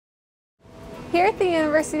Here at the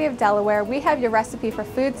University of Delaware, we have your recipe for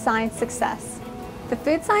food science success. The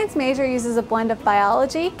food science major uses a blend of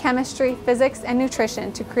biology, chemistry, physics, and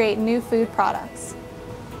nutrition to create new food products.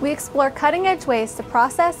 We explore cutting-edge ways to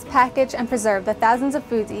process, package, and preserve the thousands of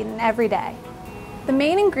foods eaten every day. The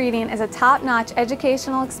main ingredient is a top-notch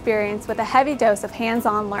educational experience with a heavy dose of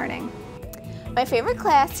hands-on learning. My favorite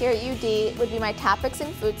class here at UD would be my Topics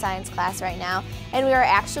in Food Science class right now, and we are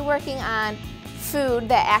actually working on food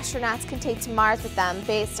that astronauts can take to Mars with them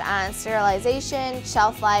based on sterilization,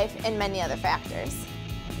 shelf life, and many other factors.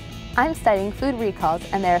 I'm studying food recalls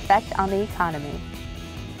and their effect on the economy.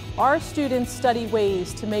 Our students study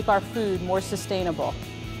ways to make our food more sustainable.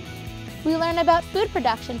 We learn about food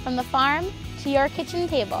production from the farm to your kitchen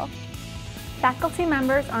table. Faculty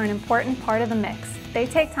members are an important part of the mix. They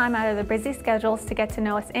take time out of their busy schedules to get to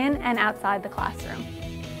know us in and outside the classroom.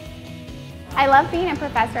 I love being a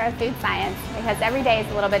professor of food science because every day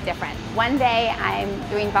is a little bit different. One day I'm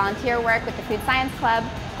doing volunteer work with the Food Science Club.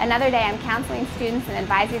 Another day I'm counseling students and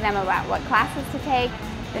advising them about what classes to take.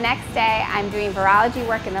 The next day I'm doing virology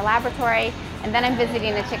work in the laboratory, and then I'm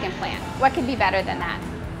visiting the chicken plant. What could be better than that?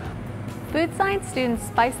 Food science students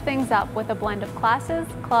spice things up with a blend of classes,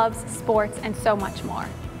 clubs, sports, and so much more.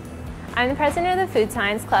 I'm the president of the Food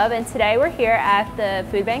Science Club, and today we're here at the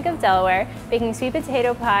Food Bank of Delaware baking sweet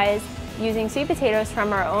potato pies using sweet potatoes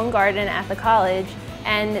from our own garden at the college,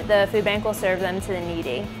 and the food bank will serve them to the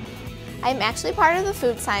needy. I'm actually part of the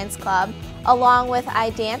Food Science Club, along with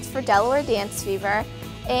I Dance for Delaware Dance Fever,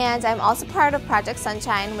 and I'm also part of Project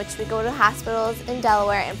Sunshine, which we go to hospitals in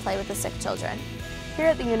Delaware and play with the sick children. Here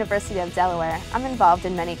at the University of Delaware, I'm involved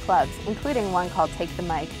in many clubs, including one called Take the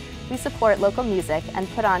Mic. We support local music and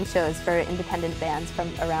put on shows for independent bands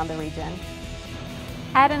from around the region.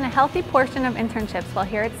 Add in a healthy portion of internships while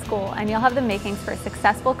here at school, and you'll have the makings for a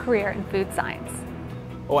successful career in food science.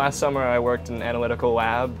 Last summer I worked in an analytical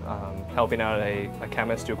lab, helping out a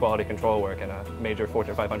chemist do quality control work in a major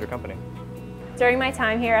Fortune 500 company. During my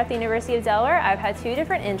time here at the University of Delaware, I've had 2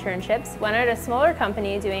 different internships, one at a smaller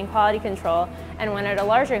company doing quality control and one at a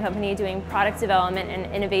larger company doing product development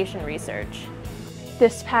and innovation research.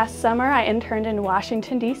 This past summer, I interned in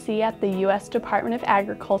Washington, D.C. at the U.S. Department of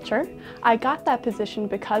Agriculture. I got that position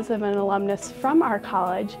because of an alumnus from our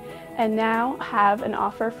college and now have an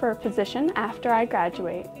offer for a position after I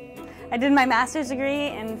graduate. I did my master's degree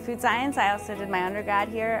in food science. I also did my undergrad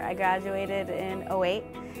here. I graduated in '08,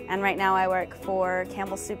 and right now I work for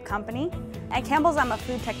Campbell's Soup Company. At Campbell's, I'm a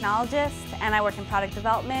food technologist and I work in product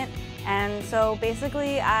development. And so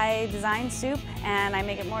basically I design soup and I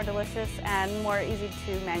make it more delicious and more easy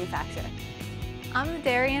to manufacture. I'm the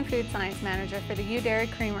Dairy and Food Science Manager for the U Dairy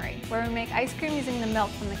Creamery, where we make ice cream using the milk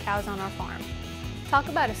from the cows on our farm. Talk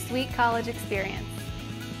about a sweet college experience.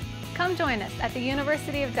 Come join us at the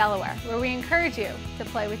University of Delaware, where we encourage you to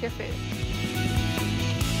play with your food.